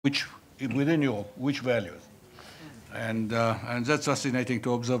which, within Europe, which values. And that's fascinating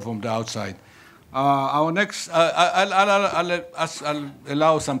to observe from the outside. Our next, I'll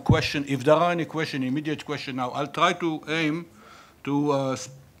allow some question. If there are any question, immediate question now, I'll try to aim to a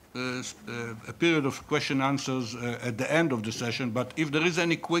period of question answers at the end of the session. But if there is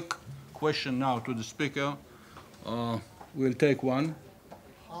any quick question now to the speaker, we'll take one.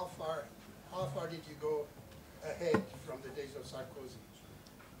 How far did you go ahead from the days of Sarkozy?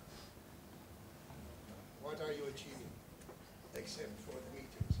 What are you achieving, except for the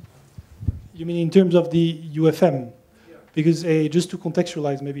meetings? You mean in terms of the UFM? Yeah. Because just to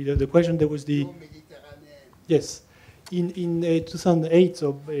contextualize maybe the question, there was the... Yes. In 2008,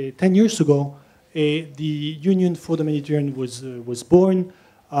 so 10 years ago, the Union for the Mediterranean was born.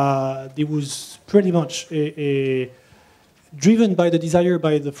 It was pretty much driven by the desire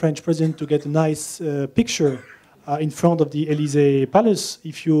by the French president to get a nice picture in front of the Élysée Palace.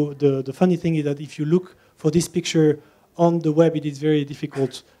 The funny thing is that if you look for this picture on the web, it is very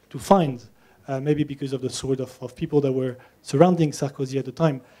difficult to find, maybe because of the sort of people that were surrounding Sarkozy at the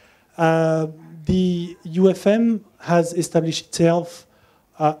time. The UFM has established itself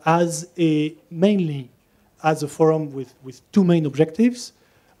mainly as a forum with two main objectives: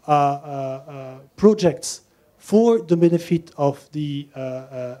 projects for the benefit of the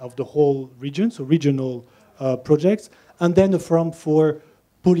whole region, so regional projects, and then a forum for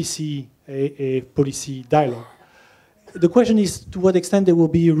policy dialogue. The question is to what extent there will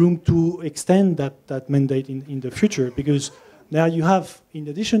be room to extend that mandate in the future, because now you have, in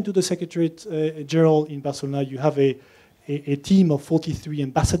addition to the Secretariat General in Barcelona, you have a team of 43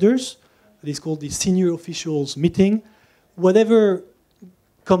 ambassadors. It is called the Senior Officials Meeting. Whatever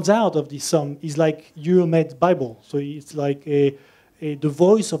comes out of this sum is like Euromed Bible. So it's like the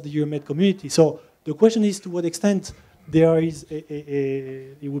voice of the Euromed community. So the question is to what extent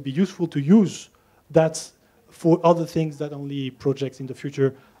it would be useful to use that for other things than only projects in the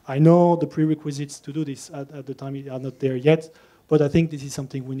future. I know the prerequisites to do this at the time are not there yet, but I think this is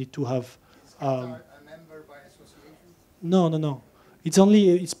something we need to have. Is a member by association? No.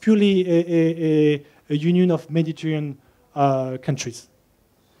 It's purely a union of Mediterranean countries.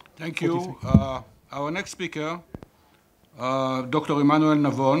 Thank you. Our next speaker, Dr. Emmanuel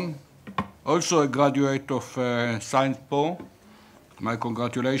Navon, also a graduate of Sciences Po. My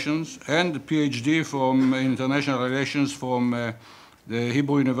congratulations, and a PhD from International Relations from the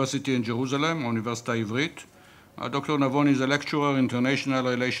Hebrew University in Jerusalem, Università Ivrit. Dr. Navon is a lecturer in International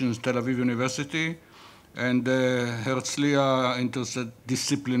Relations, Tel Aviv University, and Herzliya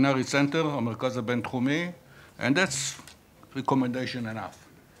Interdisciplinary Center, המרכז הבינתחומי, and that's recommendation enough.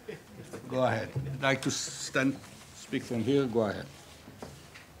 Go ahead. I'd like to speak from here. Go ahead.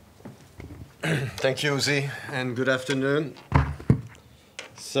 Thank you, Uzi, and good afternoon.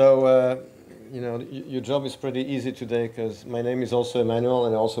 So, your job is pretty easy today because my name is also Emmanuel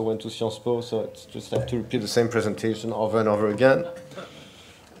and I also went to Sciences Po, so it's just have to repeat the same presentation over and over again.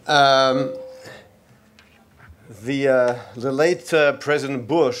 The late President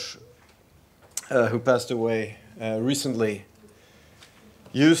Bush, who passed away recently,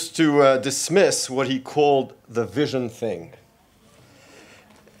 used to dismiss what he called the vision thing.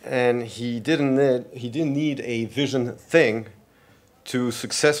 And he didn't need a vision thing to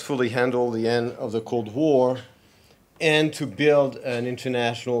successfully handle the end of the Cold War and to build an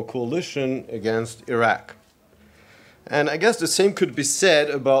international coalition against Iraq. And I guess the same could be said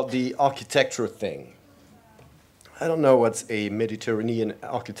about the architecture thing. I don't know what's a Mediterranean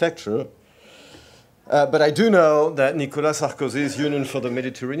architecture, but I do know that Nicolas Sarkozy's Union for the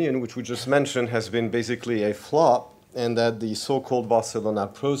Mediterranean, which we just mentioned, has been basically a flop, and that the so-called Barcelona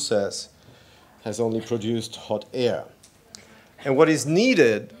process has only produced hot air. And what is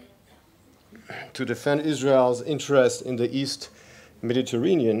needed to defend Israel's interest in the East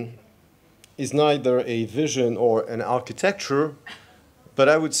Mediterranean is neither a vision or an architecture, but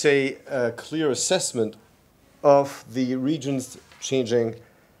I would say a clear assessment of the region's changing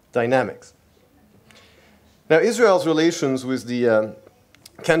dynamics. Now, Israel's relations with the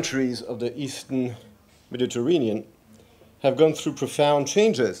countries of the Eastern Mediterranean have gone through profound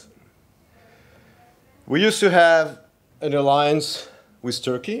changes. We used to have an alliance with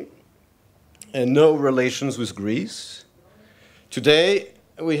Turkey and no relations with Greece. Today,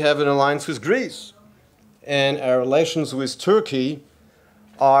 we have an alliance with Greece, and our relations with Turkey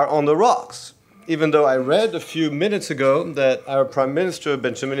are on the rocks. Even though I read a few minutes ago that our Prime Minister,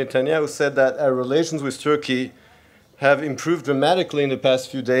 Benjamin Netanyahu, said that our relations with Turkey have improved dramatically in the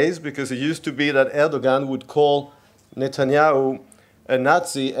past few days, because it used to be that Erdogan would call Netanyahu a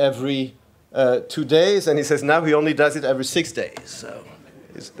Nazi every 2 days, and he says now he only does it every 6 days. So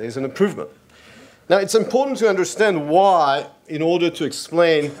there's an improvement. Now, it's important to understand why, in order to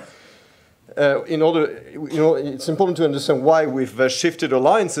explain, it's important to understand why we've shifted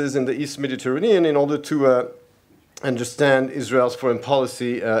alliances in the East Mediterranean in order to understand Israel's foreign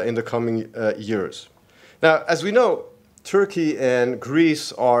policy in the coming years. Now, as we know, Turkey and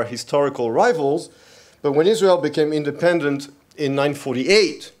Greece are historical rivals, but when Israel became independent in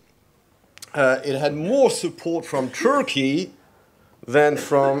 1948, it had more support from Turkey than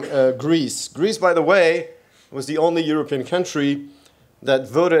from Greece. Greece, by the way, was the only European country that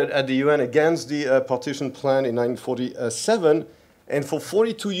voted at the UN against the partition plan in 1947, and for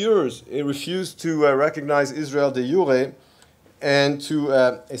 42 years it refused to recognize Israel de jure and to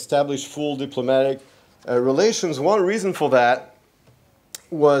establish full diplomatic relations. One reason for that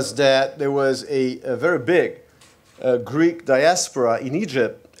was that there was a very big Greek diaspora in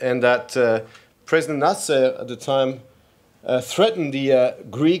Egypt, and that President Nasser at the time threatened the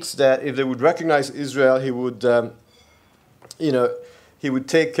Greeks that if they would recognize Israel, he would, he would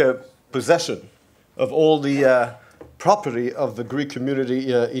take possession of all the property of the Greek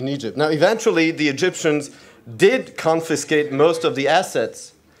community in Egypt. Now, eventually, the Egyptians did confiscate most of the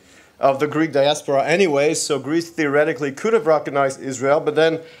assets of the Greek diaspora anyway, so Greece theoretically could have recognized Israel, but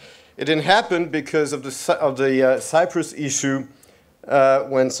then it didn't happen because of the Cyprus issue.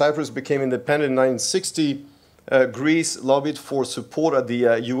 When Cyprus became independent in 1960, Greece lobbied for support at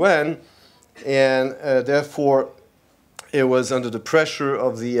the UN, and therefore it was under the pressure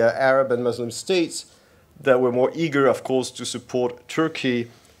of the Arab and Muslim states that were more eager, of course, to support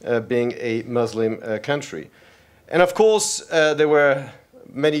Turkey being a Muslim country. And of course, there were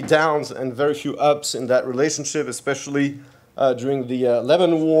many downs and very few ups in that relationship, especially during the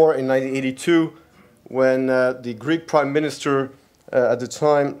Lebanon War in 1982, when the Greek Prime Minister at the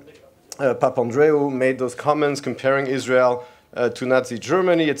time, Papandreou, made those comments comparing Israel to Nazi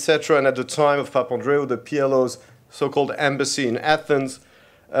Germany, etc. And at the time of Papandreou, the PLO's so-called embassy in Athens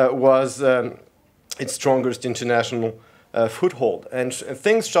was its strongest international foothold. And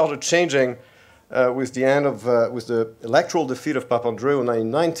things started changing with the end of with the electoral defeat of Papandreou in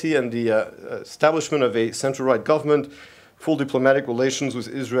 1990 and the establishment of a center-right government. Full diplomatic relations with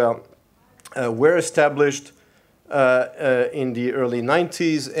Israel were established in the early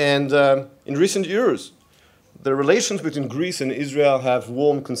 90s, and in recent years, the relations between Greece and Israel have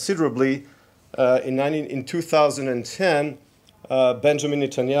warmed considerably. In 2010, Benjamin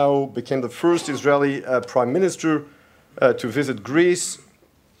Netanyahu became the first Israeli prime minister to visit Greece,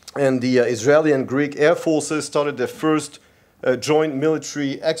 and the Israeli and Greek air forces started their first joint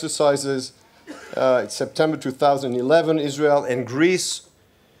military exercises. In September 2011, Israel and Greece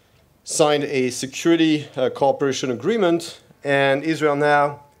signed a security cooperation agreement, and Israel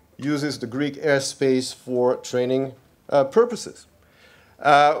now uses the Greek airspace for training purposes.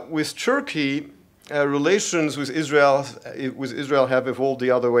 With Turkey, relations with Israel have evolved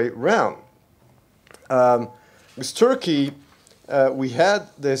the other way around. With Turkey, we had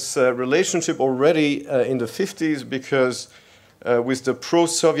this relationship already in the 50s because with the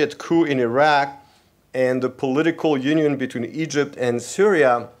pro-Soviet coup in Iraq and the political union between Egypt and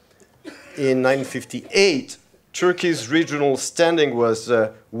Syria in 1958, Turkey's regional standing was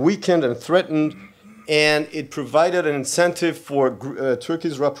weakened and threatened, and it provided an incentive for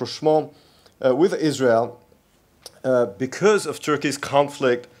Turkey's rapprochement with Israel because of Turkey's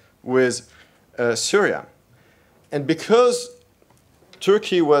conflict with Syria. And because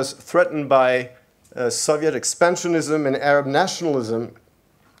Turkey was threatened by Soviet expansionism and Arab nationalism,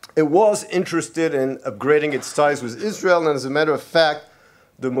 it was interested in upgrading its ties with Israel, and as a matter of fact,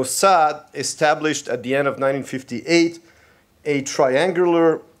 the Mossad established at the end of 1958 a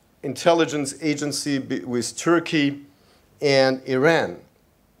triangular intelligence agency with Turkey and Iran.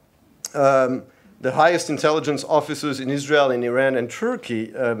 The highest intelligence officers in Israel, in Iran, and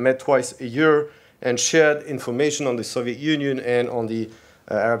Turkey met twice a year and shared information on the Soviet Union and on the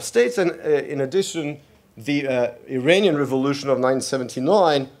Arab states. And in addition, the Iranian Revolution of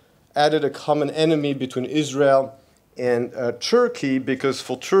 1979 added a common enemy between Israel and Turkey, because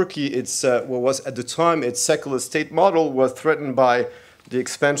for Turkey, its what was at the time its secular state model was threatened by the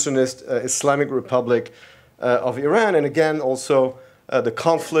expansionist Islamic Republic of Iran. And again, also the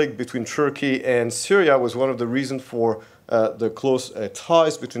conflict between Turkey and Syria was one of the reasons for the close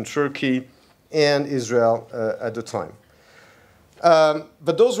ties between Turkey and Israel at the time.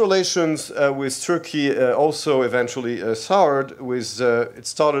 But those relations with Turkey also eventually soured. It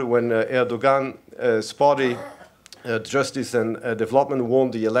started when Erdogan's party, Justice and Development,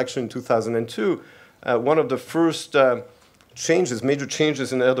 won the election in 2002. One of the first changes, major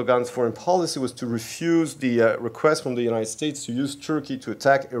changes in Erdogan's foreign policy was to refuse the request from the United States to use Turkey to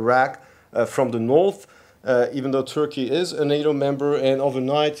attack Iraq from the north, even though Turkey is a NATO member. And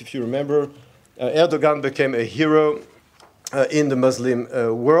overnight, if you remember, Erdogan became a hero in the Muslim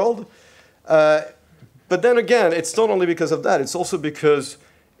world. But then again, it's not only because of that, it's also because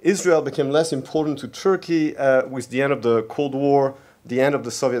Israel became less important to Turkey with the end of the Cold War, the end of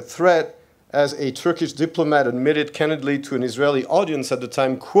the Soviet threat, as a Turkish diplomat admitted candidly to an Israeli audience at the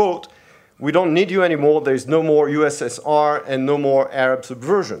time, quote, "We don't need you anymore, there's no more USSR and no more Arab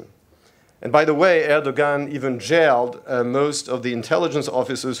subversion." And by the way, Erdogan even jailed most of the intelligence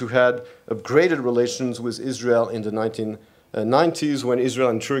officers who had upgraded relations with Israel in the 1990s when Israel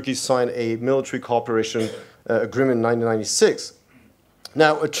and Turkey signed a military cooperation agreement in 1996.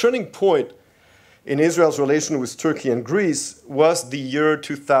 Now, a turning point in Israel's relation with Turkey and Greece was the year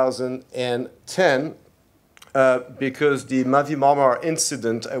 2010, because the Mavi Marmara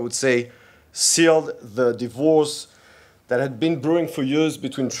incident, I would say, sealed the divorce that had been brewing for years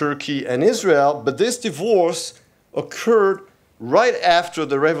between Turkey and Israel. But this divorce occurred right after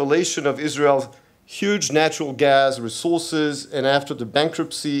the revelation of Israel's huge natural gas resources and after the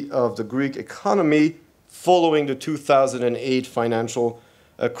bankruptcy of the Greek economy following the 2008 financial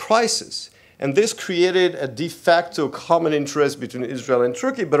crisis. And this created a de facto common interest between Israel and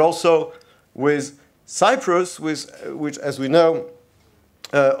Turkey, but also with Cyprus, which, as we know,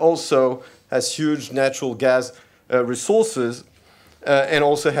 also has huge natural gas resources and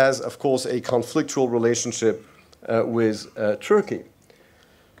also has, of course, a conflictual relationship with Turkey.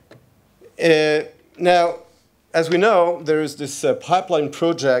 Now, as we know, there is this pipeline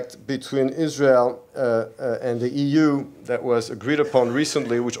project between Israel and the EU that was agreed upon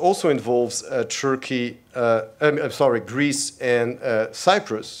recently, which also involves Greece and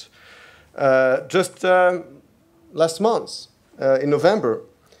Cyprus. Just last month, in November,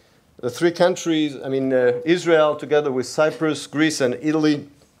 the three countries, Israel together with Cyprus, Greece, and Italy,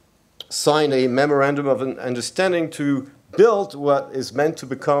 signed a memorandum of understanding to build what is meant to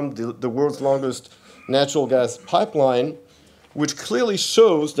become the world's longest natural gas pipeline, which clearly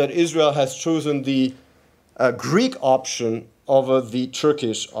shows that Israel has chosen the Greek option over the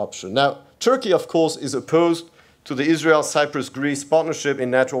Turkish option. Now, Turkey, of course, is opposed to the Israel-Cyprus-Greece partnership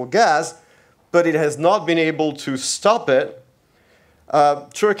in natural gas, but it has not been able to stop it.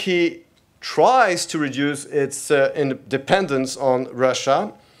 Turkey tries to reduce its dependence on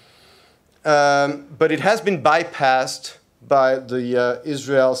Russia, but it has been bypassed by the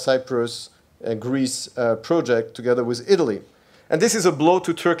Israel-Cyprus Greece project together with Italy. And this is a blow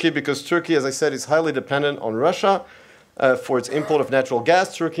to Turkey because Turkey, as I said, is highly dependent on Russia for its import of natural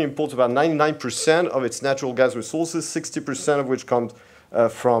gas. Turkey imports about 99% of its natural gas resources, 60% of which comes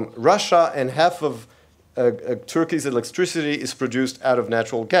from Russia, and half of Turkey's electricity is produced out of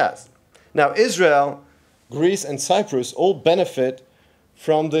natural gas. Now, Israel, Greece, and Cyprus all benefit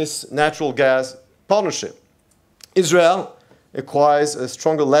from this natural gas partnership. Israel acquires a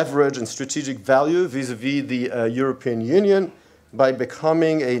stronger leverage and strategic value vis-à-vis the European Union by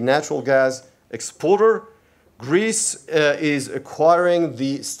becoming a natural gas exporter. Greece is acquiring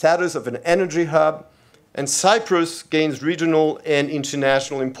the status of an energy hub, and Cyprus gains regional and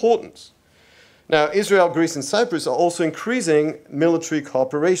international importance. Now, Israel, Greece, and Cyprus are also increasing military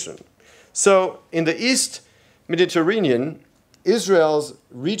cooperation. So, in the East Mediterranean, Israel's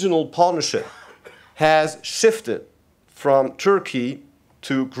regional partnership has shifted from Turkey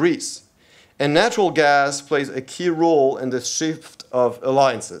to Greece. And natural gas plays a key role in this shift of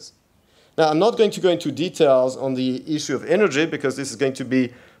alliances. Now, I'm not going to go into details on the issue of energy because this is going to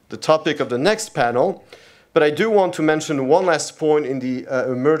be the topic of the next panel, but I do want to mention one last point in the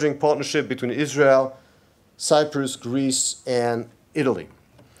emerging partnership between Israel, Cyprus, Greece, and Italy.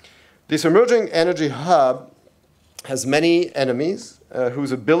 This emerging energy hub has many enemies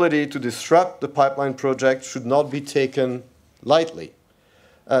whose ability to disrupt the pipeline project should not be taken lightly.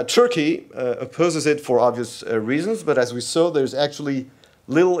 Turkey opposes it for obvious reasons, but as we saw, there's actually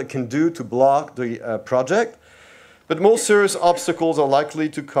little it can do to block the project. But more serious obstacles are likely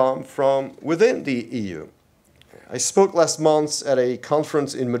to come from within the EU. I spoke last month at a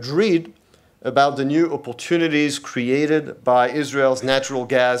conference in Madrid about the new opportunities created by Israel's natural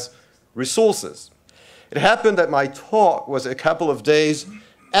gas resources. It happened that my talk was a couple of days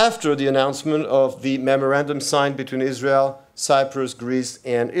after the announcement of the memorandum signed between Israel, Cyprus, Greece,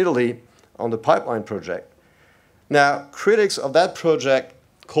 and Italy on the pipeline project. Now, critics of that project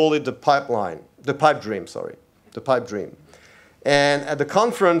call it the pipe dream. And at the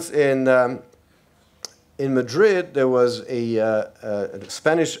conference in in Madrid, there was a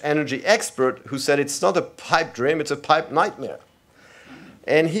Spanish energy expert who said it's not a pipe dream, it's a pipe nightmare.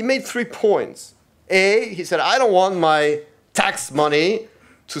 And he made 3 points. A, he said, I don't want my tax money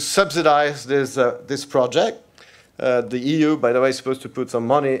to subsidize this project. The EU, by the way, is supposed to put some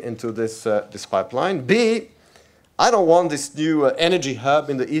money into this pipeline. B, I don't want this new energy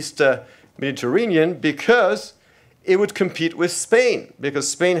hub in the East Mediterranean because it would compete with Spain, because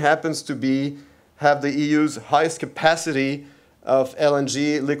Spain happens to have the EU's highest capacity of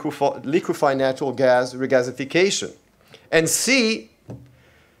LNG, liquefied natural gas regasification. And C,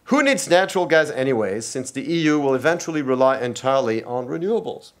 who needs natural gas anyways, since the EU will eventually rely entirely on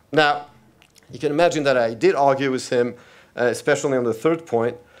renewables? Now, you can imagine that I did argue with him, especially on the 3rd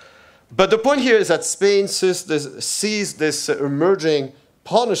point. But the point here is that Spain sees this emerging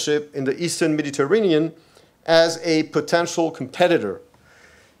partnership in the Eastern Mediterranean as a potential competitor.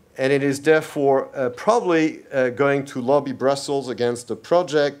 And it is therefore probably going to lobby Brussels against the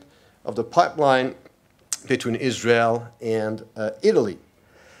project of the pipeline between Israel and Italy.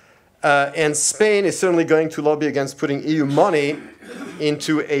 And Spain is certainly going to lobby against putting EU money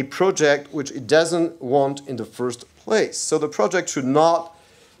into a project which it doesn't want in the first place. So the project should not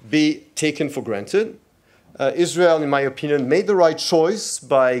be taken for granted. Israel, in my opinion, made the right choice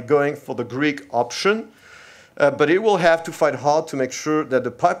by going for the Greek option, but it will have to fight hard to make sure that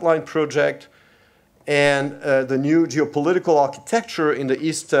the pipeline project and the new geopolitical architecture in the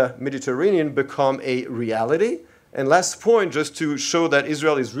East Mediterranean become a reality. And last point, just to show that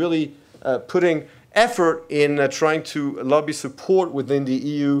Israel is really putting effort in trying to lobby support within the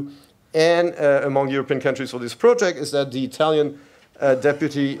EU and among European countries for this project, is that the Italian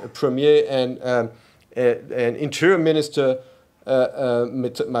Deputy Premier and Interior Minister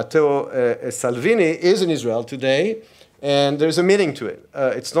Matteo Salvini is in Israel today, and there's a meaning to it.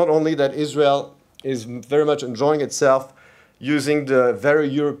 It's not only that Israel is very much enjoying itself using the very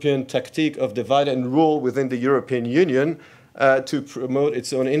European tactique of divide and rule within the European Union to promote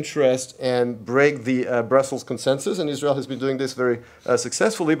its own interest and break the Brussels consensus, and Israel has been doing this very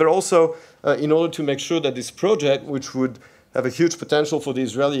successfully, but also in order to make sure that this project, which would have a huge potential for the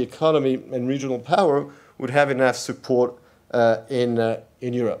Israeli economy and regional power, would have enough support in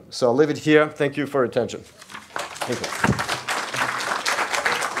Europe. So I'll leave it here. Thank you for your attention. Thank you.